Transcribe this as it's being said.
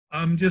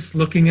I'm just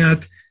looking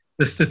at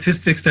the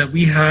statistics that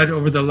we had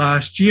over the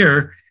last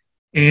year,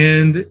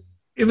 and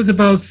it was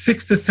about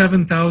 6 to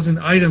 7,000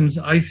 items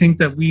I think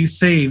that we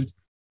saved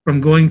from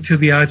going to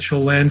the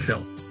actual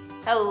landfill.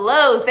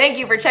 Hello, thank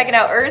you for checking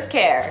out Earth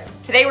Care.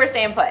 Today we're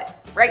staying put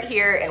right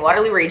here in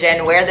Waterloo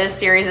Region where this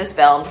series is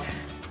filmed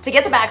to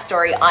get the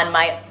backstory on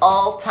my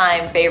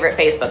all-time favorite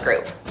Facebook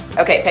group.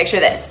 Okay,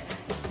 picture this.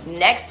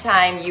 Next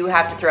time you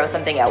have to throw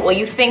something out, well,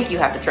 you think you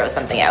have to throw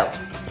something out,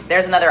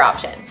 there's another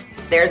option.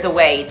 There's a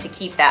way to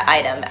keep that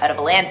item out of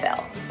a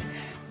landfill.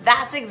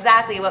 That's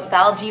exactly what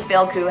Baljeet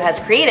Bilku has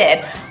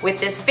created with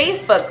this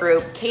Facebook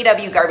group,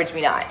 KW Garbage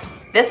Me Not.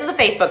 This is a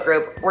Facebook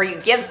group where you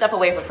give stuff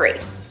away for free.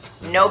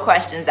 No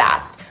questions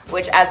asked,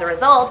 which as a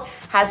result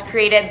has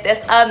created this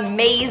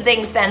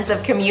amazing sense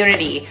of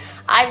community.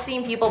 I've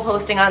seen people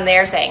posting on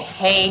there saying,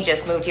 hey,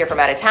 just moved here from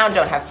out of town,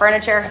 don't have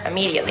furniture.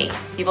 Immediately,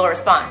 people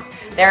respond.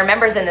 There are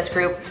members in this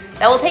group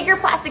that will take your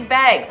plastic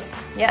bags.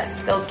 Yes,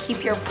 they'll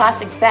keep your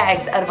plastic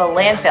bags out of a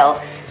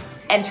landfill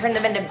and turn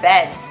them into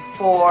beds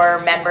for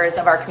members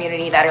of our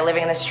community that are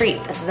living in the street.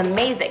 This is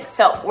amazing.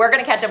 So we're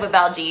gonna catch up with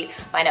Baljeet,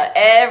 find out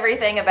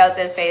everything about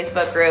this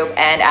Facebook group,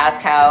 and ask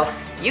how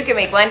you can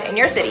make one in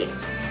your city.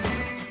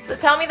 So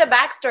tell me the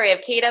backstory of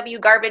KW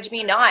Garbage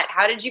Me Not.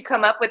 How did you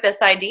come up with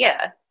this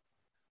idea?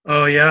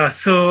 Oh, yeah.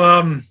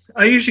 So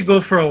I usually go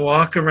for a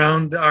walk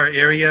around our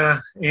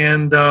area.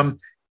 And the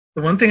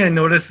one thing I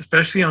noticed,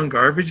 especially on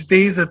garbage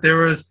days, that there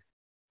was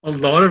a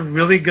lot of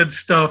really good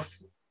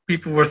stuff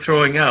people were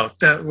throwing out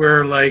that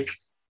were like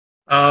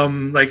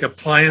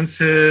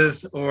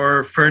appliances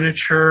or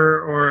furniture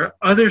or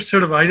other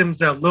sort of items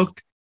that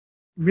looked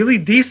really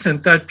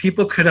decent that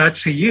people could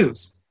actually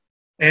use.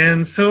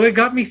 And so it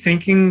got me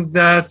thinking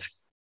that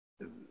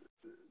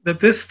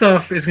this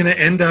stuff is going to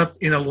end up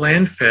in a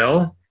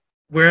landfill,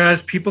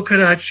 whereas people could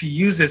actually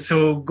use it.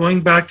 So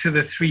going back to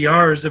the 3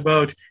 R's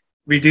about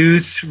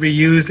reduce,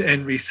 reuse,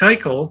 and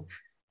recycle,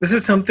 this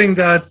is something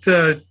that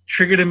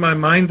triggered in my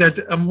mind that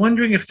I'm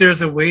wondering if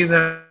there's a way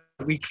that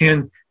we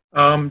can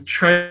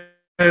try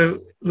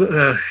to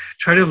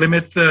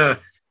limit the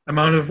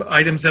amount of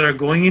items that are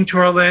going into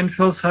our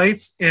landfill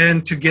sites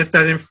and to get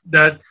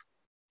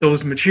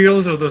those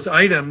materials or those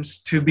items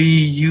to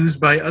be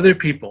used by other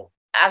people.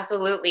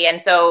 Absolutely.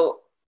 And so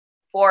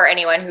for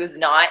anyone who's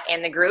not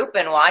in the group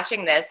and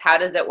watching this, how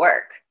does it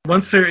work?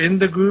 Once they're in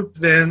the group,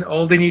 then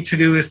all they need to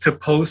do is to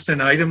post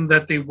an item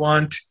that they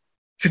want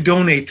to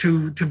donate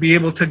to be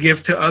able to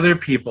give to other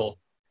people.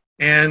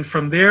 And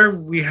from there,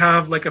 we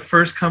have like a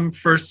first come,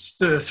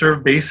 first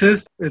serve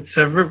basis. It's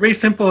a very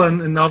simple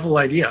and novel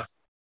idea.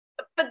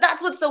 But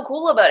that's what's so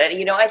cool about it.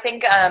 You know, I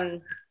think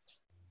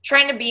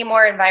trying to be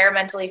more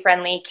environmentally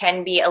friendly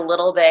can be a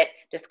little bit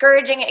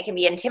discouraging. It can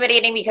be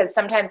intimidating because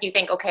sometimes you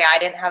think, okay, I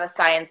didn't have a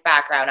science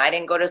background. I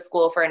didn't go to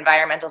school for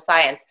environmental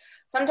science.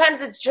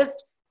 Sometimes it's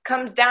just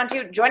comes down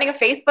to joining a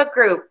Facebook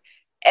group.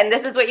 And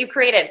this is what you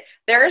created.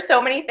 There are so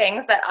many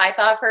things that I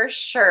thought for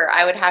sure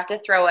I would have to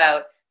throw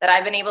out that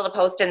I've been able to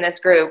post in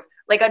this group,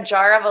 like a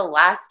jar of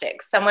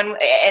elastics,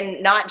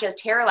 and not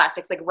just hair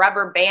elastics, like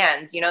rubber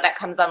bands, you know, that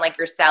comes on like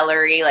your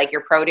celery, like your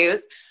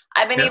produce.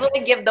 I've been able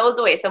to give those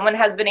away. Someone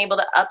has been able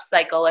to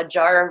upcycle a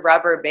jar of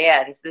rubber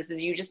bands.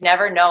 You just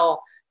never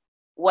know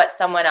what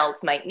someone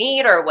else might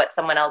need or what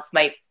someone else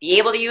might be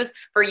able to use.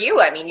 For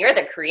you, I mean, you're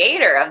the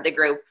creator of the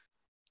group.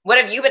 What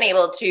have you been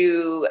able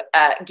to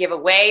give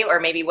away,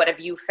 or maybe what have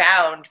you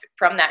found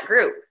from that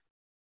group?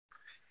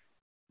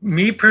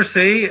 Me per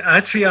se,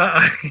 actually,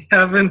 I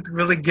haven't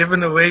really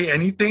given away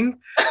anything.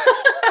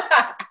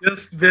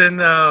 Just been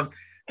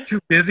too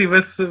busy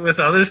with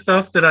other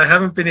stuff that I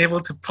haven't been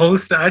able to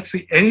post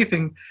actually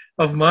anything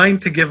of mine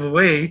to give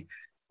away.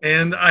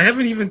 And I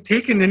haven't even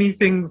taken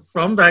anything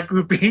from that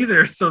group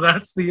either. So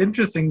that's the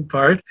interesting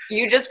part.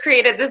 You just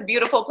created this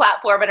beautiful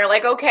platform and are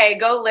like, okay,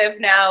 go live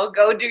now,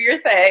 go do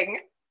your thing.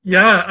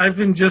 Yeah, I've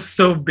been just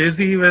so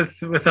busy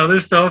with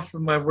other stuff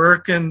in my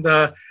work, and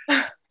so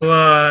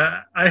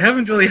I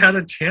haven't really had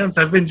a chance.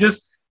 I've been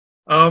just,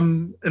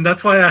 and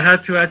that's why I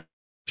had to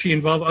actually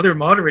involve other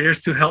moderators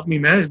to help me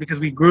manage, because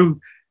we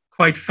grew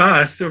quite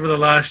fast over the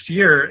last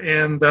year,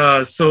 and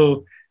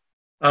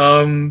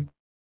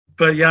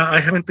but yeah, I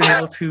haven't been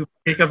able to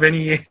take up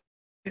any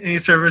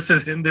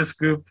services in this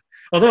group.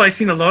 Although I've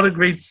seen a lot of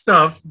great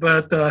stuff,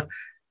 but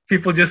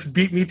people just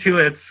beat me to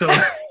it. So.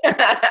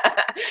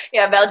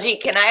 Yeah,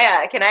 Baljeet, can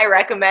I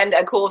recommend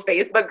a cool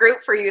Facebook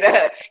group for you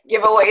to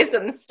give away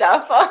some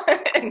stuff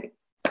on?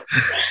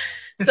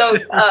 So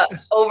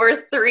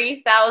over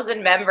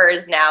 3,000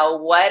 members now.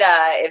 What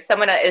if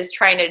someone is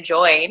trying to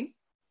join,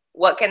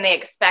 what can they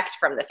expect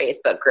from the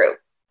Facebook group?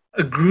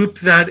 A group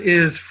that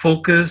is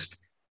focused,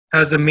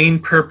 has a main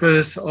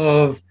purpose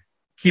of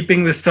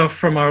keeping the stuff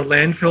from our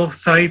landfill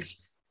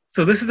sites.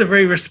 So this is a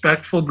very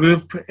respectful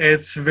group.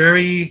 It's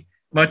very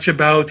much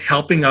about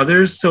helping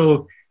others.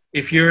 So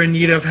if you're in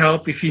need of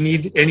help, if you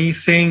need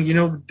anything,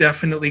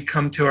 definitely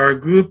come to our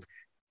group.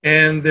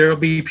 And there'll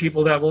be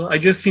people that will. I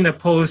just seen a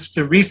post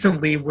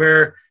recently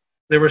where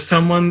there was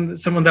someone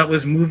that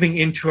was moving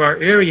into our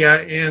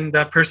area, and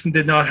that person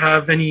did not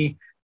have any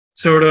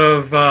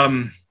stuff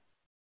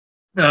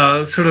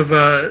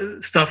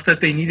that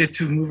they needed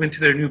to move into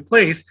their new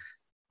place.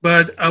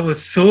 But I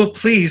was so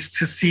pleased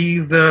to see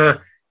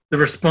the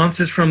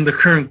responses from the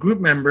current group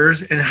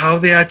members and how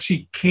they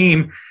actually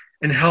came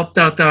and helped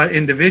out that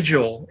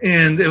individual.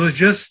 And it was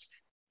just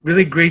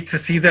really great to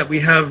see that we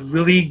have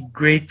really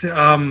great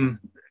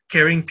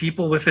caring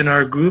people within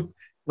our group,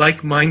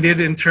 like-minded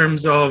in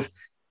terms of,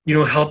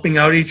 helping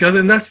out each other.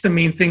 And that's the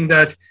main thing,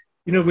 that,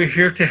 we're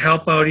here to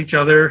help out each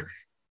other.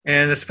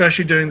 And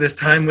especially during this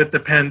time with the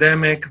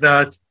pandemic,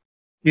 that,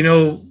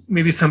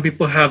 maybe some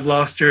people have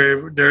lost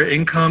their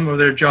income or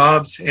their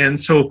jobs. And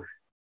so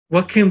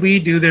what can we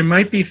do? There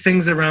might be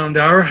things around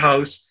our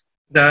house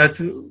that,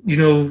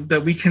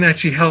 that we can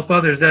actually help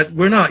others that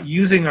we're not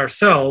using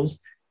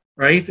ourselves,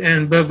 right?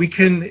 But we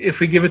can, if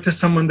we give it to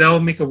someone, that will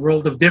make a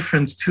world of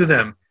difference to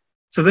them.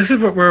 So this is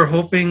what we're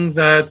hoping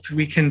that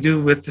we can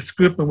do with this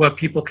group, and what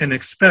people can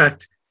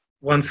expect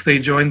once they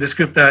join this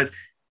group, that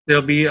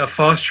there'll be a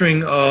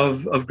fostering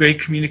of great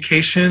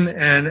communication,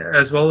 and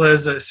as well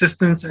as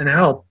assistance and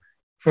help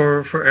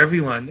for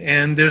everyone.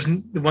 And there's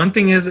one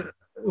thing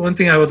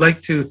I would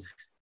like to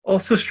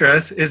also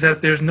stress is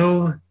that there's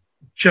no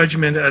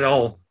judgment at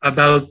all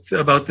about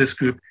this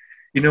group.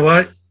 You know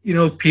what?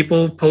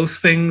 People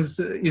post things,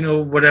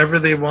 whatever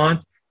they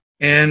want.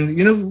 And,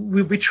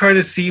 we try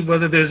to see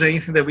whether there's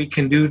anything that we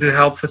can do to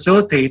help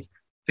facilitate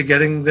to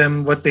getting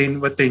them what they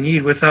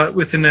need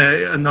within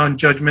a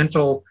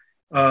non-judgmental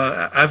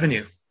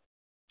avenue.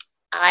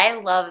 I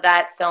love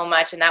that so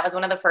much. And that was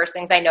one of the first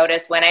things I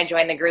noticed when I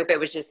joined the group. It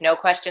was just no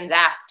questions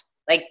asked.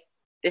 Like,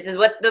 this is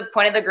what the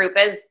point of the group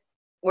is.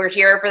 We're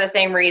here for the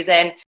same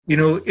reason.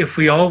 If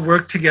we all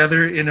work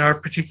together in our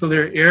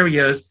particular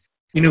areas,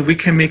 we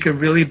can make a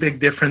really big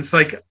difference.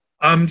 Like,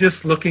 I'm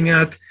just looking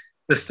at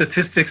the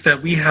statistics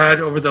that we had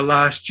over the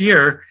last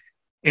year,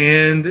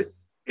 and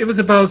it was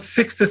about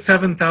 6,000 to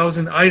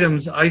 7,000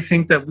 items, I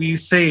think, that we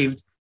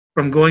saved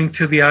from going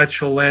to the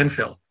actual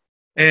landfill.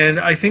 And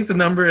I think the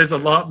number is a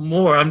lot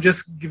more. I'm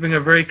just giving a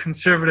very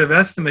conservative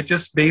estimate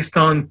just based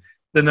on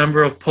the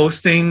number of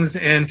postings,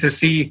 and to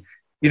see,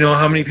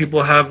 how many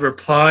people have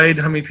replied,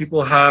 how many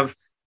people have,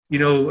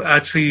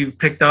 actually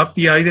picked up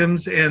the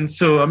items. And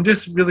so I'm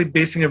just really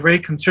basing a very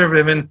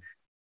conservative, and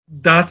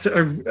that's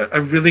a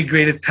really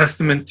great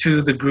testament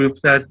to the group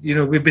that,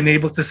 we've been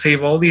able to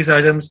save all these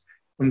items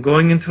from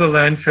going into the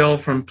landfill,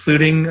 from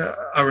polluting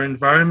our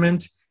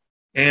environment,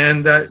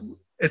 and that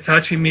it's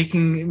actually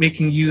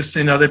making use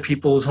in other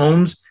people's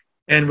homes,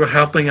 and we're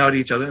helping out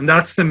each other. And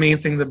that's the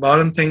main thing, the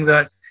bottom thing,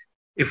 that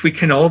if we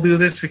can all do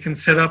this, we can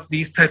set up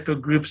these type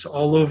of groups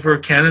all over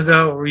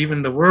Canada or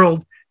even the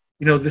world.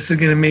 This is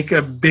going to make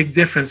a big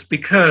difference,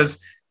 because,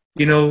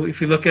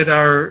 if you look at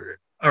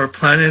our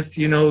planet,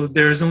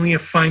 there's only a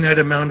finite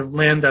amount of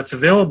land that's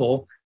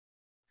available.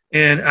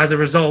 And as a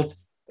result,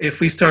 if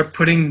we start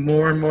putting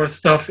more and more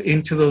stuff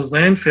into those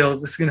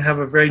landfills, this is going to have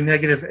a very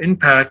negative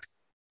impact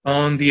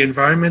on the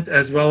environment,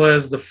 as well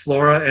as the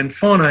flora and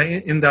fauna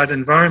in that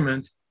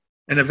environment.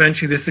 And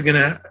eventually this is going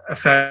to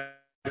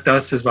affect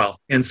us as well.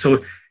 And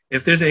so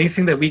if there's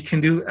anything that we can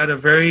do at a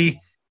very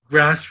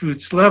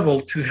grassroots level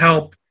to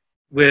help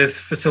with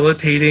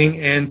facilitating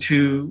and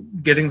to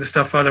getting the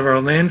stuff out of our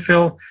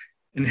landfill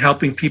and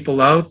helping people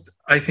out,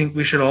 I think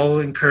we should all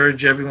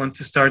encourage everyone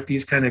to start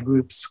these kind of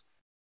groups.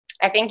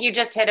 I think you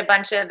just hit a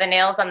bunch of the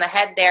nails on the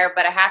head there,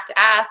 but I have to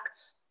ask,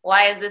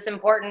 why is this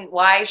important?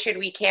 Why should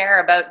we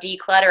care about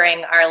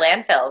decluttering our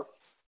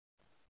landfills?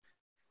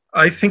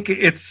 I think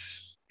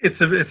it's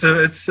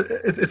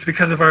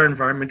because of our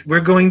environment. We're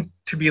going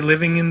to be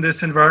living in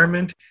this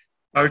environment.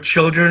 Our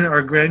children,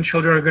 our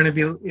grandchildren are going to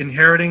be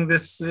inheriting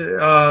this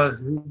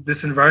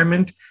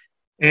environment.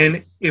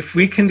 And if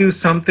we can do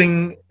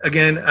something,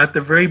 again, at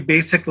the very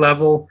basic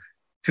level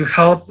to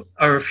help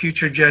our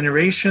future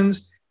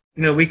generations,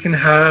 we can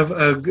have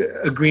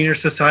a greener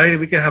society.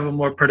 We can have a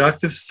more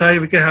productive society.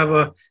 We can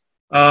have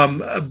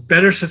a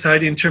better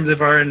society in terms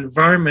of our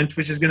environment,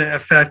 which is going to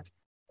affect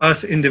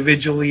us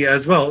individually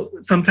as well.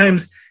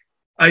 Sometimes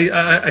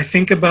I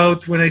think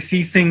about when I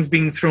see things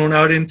being thrown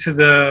out into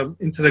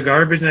the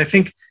garbage, and I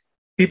think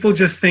people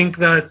just think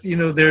that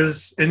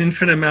there's an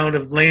infinite amount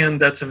of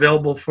land that's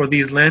available for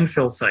these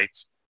landfill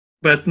sites.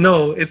 But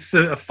no, it's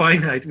a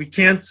finite. We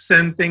can't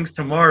send things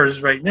to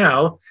Mars right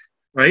now,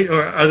 right?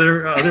 Or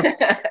other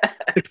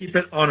to keep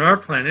it on our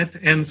planet.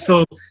 And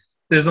so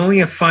there's only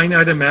a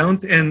finite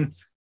amount. And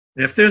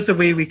if there's a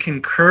way we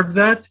can curb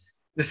that,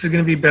 this is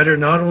going to be better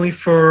not only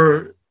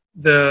for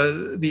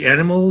the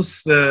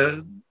animals,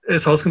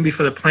 it's also going to be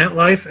for the plant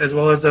life as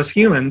well as us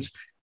humans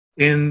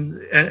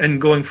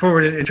and going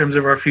forward in terms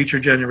of our future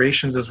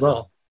generations as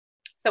well.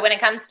 So when it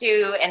comes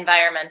to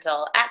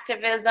environmental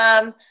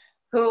activism,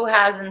 who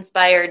has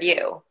inspired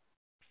you?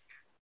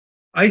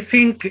 I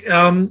think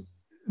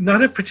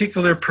not a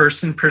particular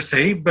person per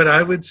se, but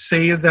I would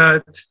say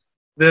that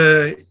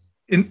the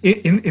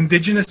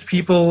Indigenous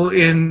people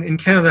in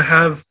Canada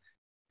have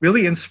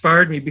really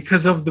inspired me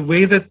because of the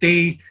way that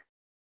they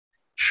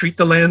treat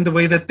the land, the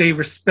way that they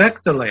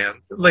respect the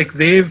land. Like,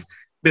 they've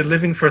been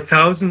living for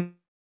thousands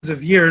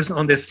of years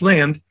on this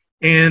land,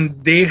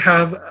 and they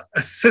have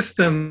a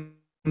system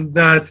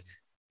that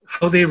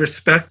how they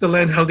respect the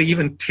land, how they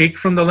even take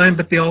from the land,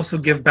 but they also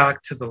give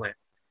back to the land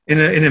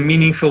in a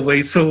meaningful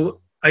way. So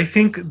I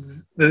think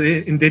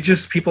the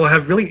Indigenous people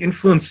have really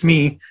influenced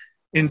me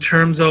in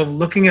terms of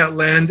looking at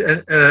land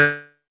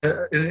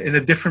in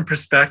a different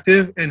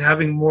perspective and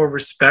having more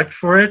respect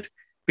for it.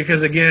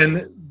 Because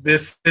again,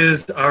 this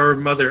is our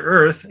Mother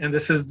Earth, and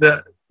this is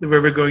where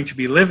we're going to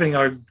be living.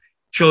 Our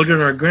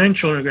children, our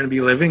grandchildren are going to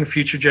be living,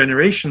 future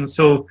generations.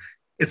 So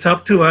it's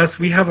up to us.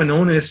 We have an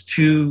onus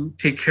to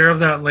take care of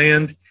that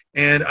land.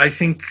 And I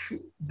think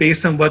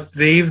based on what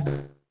they've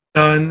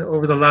done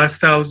over the last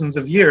thousands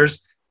of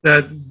years,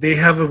 that they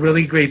have a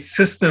really great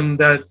system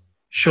that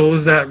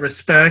shows that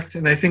respect.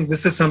 And I think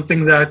this is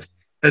something that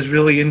has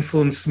really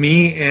influenced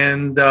me.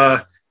 And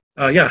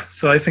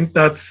so I think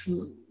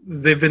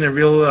they've been a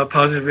real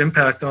positive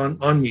impact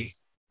on me.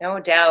 No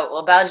doubt.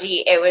 Well,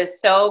 Balji, it was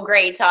so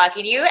great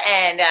talking to you.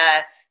 And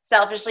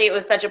selfishly, it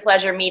was such a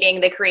pleasure meeting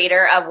the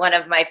creator of one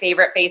of my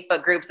favorite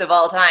Facebook groups of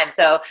all time.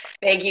 So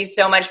thank you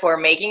so much for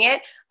making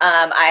it.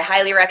 I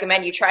highly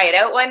recommend you try it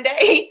out one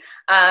day.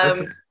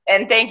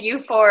 And thank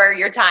you for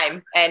your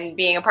time and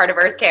being a part of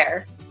Earth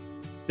Care.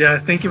 Yeah,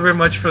 thank you very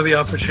much for the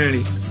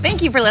opportunity.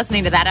 Thank you for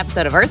listening to that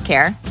episode of Earth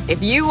Care.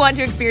 If you want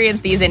to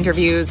experience these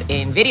interviews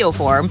in video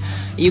form,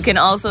 you can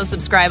also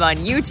subscribe on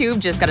YouTube.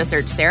 Just got to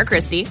search Sarah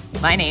Christie,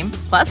 my name,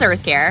 plus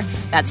Earth Care.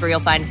 That's where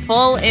you'll find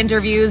full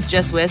interviews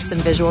just with some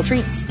visual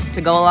treats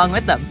to go along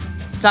with them.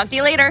 Talk to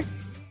you later.